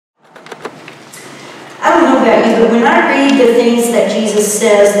about you, but when I read the things that Jesus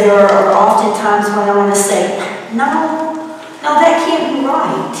says, there are often times when I want to say, no, that can't be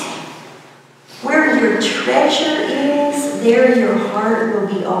right. Where your treasure is, there your heart will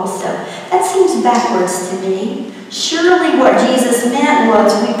be also. That seems backwards to me. Surely what Jesus meant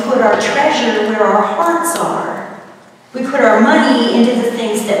was we put our treasure where our hearts are. We put our money into the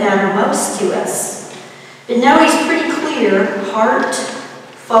things that matter most to us. But no, he's pretty clear. Heart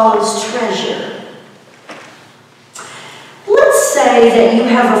follows treasure. Let's say that you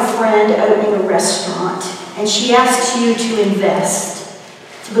have a friend opening a restaurant and she asks you to invest,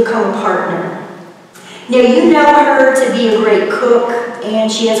 to become a partner. Now, you know her to be a great cook,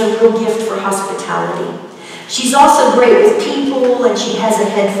 and she has a real gift for hospitality. She's also great with people, and she has a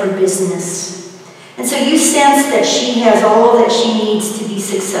head for business. And so you sense that she has all that she needs to be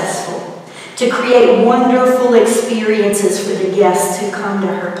successful, to create wonderful experiences for the guests who come to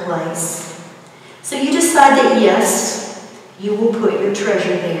her place. So you decide that, yes, you will put your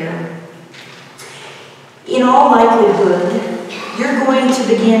treasure there. In all likelihood, you're going to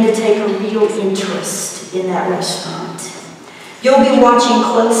begin to take a real interest in that restaurant. You'll be watching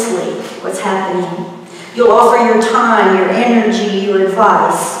closely what's happening. You'll offer your time, your energy, your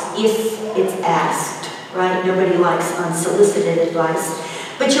advice, if it's asked, right? Nobody likes unsolicited advice.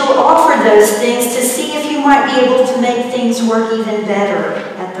 But you'll offer those things to see if you might be able to make things work even better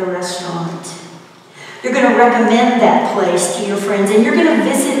at the restaurant. You're going to recommend that place to your friends, and you're going to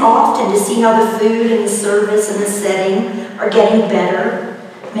visit often to see how the food and the service and the setting are getting better,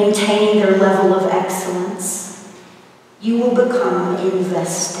 maintaining their level of excellence. You will become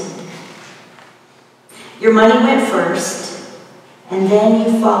invested. Your money went first, and then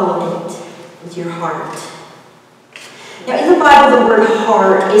you followed it with your heart. Now, in the Bible, the word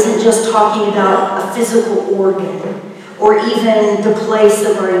heart isn't just talking about a physical organ or even the place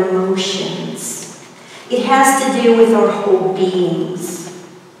of our emotions. It has to do with our whole beings,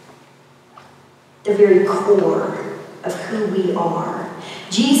 the very core of who we are.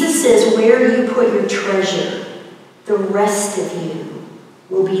 Jesus says, where you put your treasure, the rest of you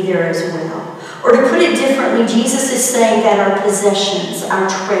will be there as well. Or to put it differently, Jesus is saying that our possessions, our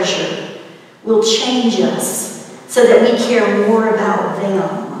treasure, will change us so that we care more about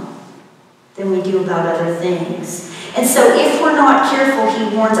them than we do about other things. And so if we're not careful,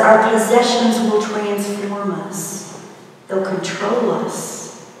 he warns, our possessions will transform us. They'll control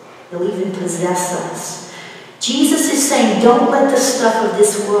us. They'll even possess us. Jesus is saying, don't let the stuff of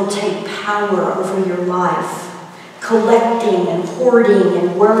this world take power over your life. Collecting and hoarding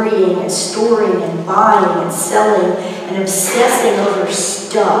and worrying and storing and buying and selling and obsessing over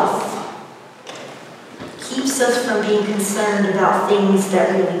stuff keeps us from being concerned about things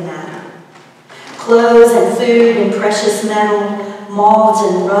that really matter. Clothes and food and precious metal, moths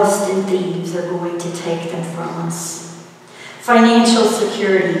and rust and thieves are going to take them from us. Financial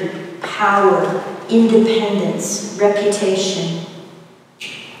security, power, independence, reputation,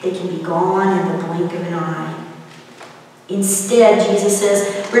 they can be gone in the blink of an eye. Instead, Jesus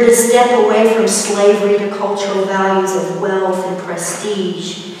says, we're to step away from slavery to cultural values of wealth and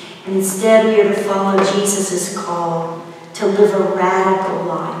prestige. And instead, we are to follow Jesus' call to live a radical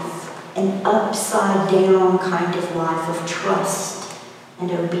life, an upside-down kind of life of trust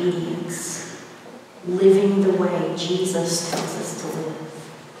and obedience, living the way Jesus tells us to live.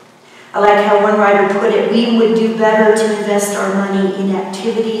 I like how one writer put it, we would do better to invest our money in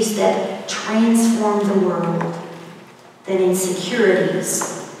activities that transform the world than in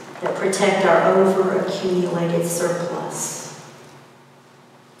securities that protect our over-accumulated surplus.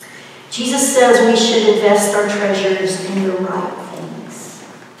 Jesus says we should invest our treasures in the right things.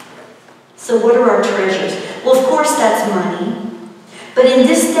 So what are our treasures? Well, of course, that's money. But in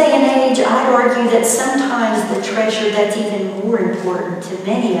this day and age, I'd argue that sometimes the treasure that's even more important to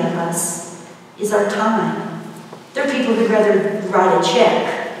many of us is our time. There are people who'd rather write a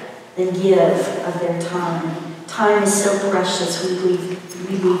check than give of their time. Time is so precious, we lead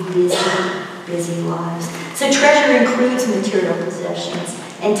busy lives. So treasure includes material possessions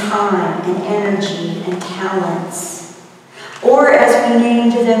and time and energy and talents. Or as we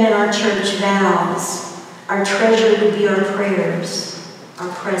named them in our church vows, our treasure would be our prayers, our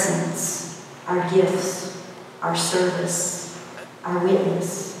presence, our gifts, our service, our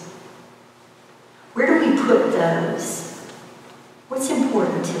witness. Where do we put those? What's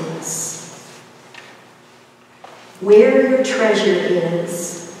important to us? Where your treasure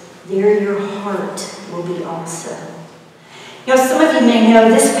is, there your heart will be also. You know, some of you may know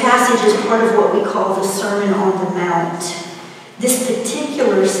this passage is part of what we call the Sermon on the Mount. This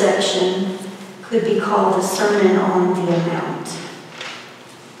particular section could be called the Sermon on the Mount.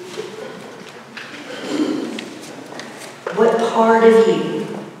 What part of you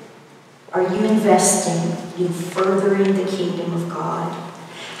are you investing in furthering the kingdom of God?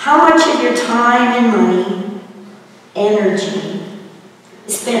 How much of your time and money, energy,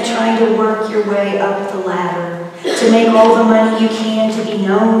 is spent trying to work your way up the ladder, to make all the money you can, to be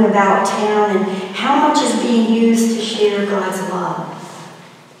known about town, and how much is being used to share God's love,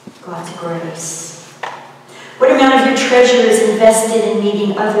 God's grace? What amount of your treasure is invested in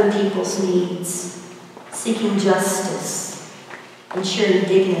meeting other people's needs, seeking justice, ensuring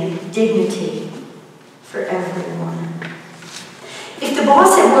dignity for everyone? If the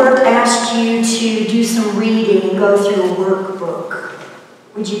boss at work asked you to do some reading and go through a workbook,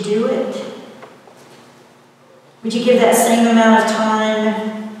 would you do it? Would you give that same amount of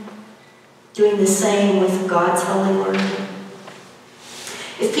time doing the same with God's holy word?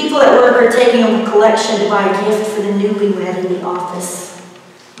 If people at work are taking a collection to buy a gift for the newlywed in the office,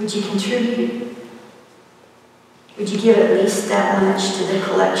 would you contribute? Would you give at least that much to the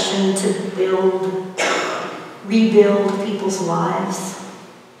collection to rebuild people's lives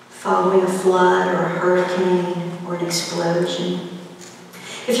following a flood or a hurricane or an explosion?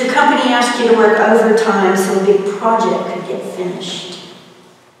 If your company asked you to work overtime so a big project could get finished,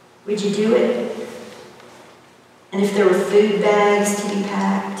 would you do it? And if there were food bags to be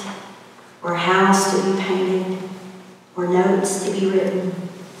packed, or a house to be painted, or notes to be written,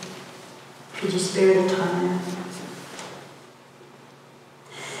 could you spare the time?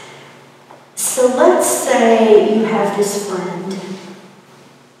 So let's say you have this friend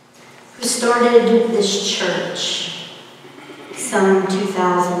who started this church some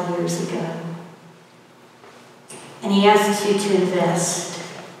 2,000 years ago. And he asks you to invest,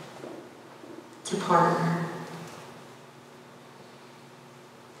 to partner.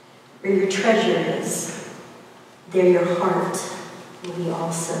 Where your treasure is, there your heart will be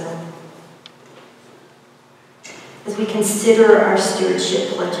also. As we consider our stewardship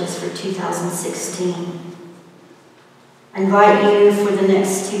pledges for 2016, I invite you for the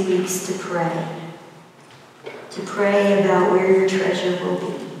next 2 weeks to pray. To pray about where your treasure will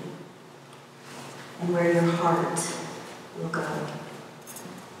be and where your heart will go.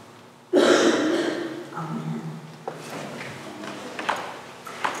 Amen.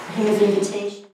 Hymn of invitation.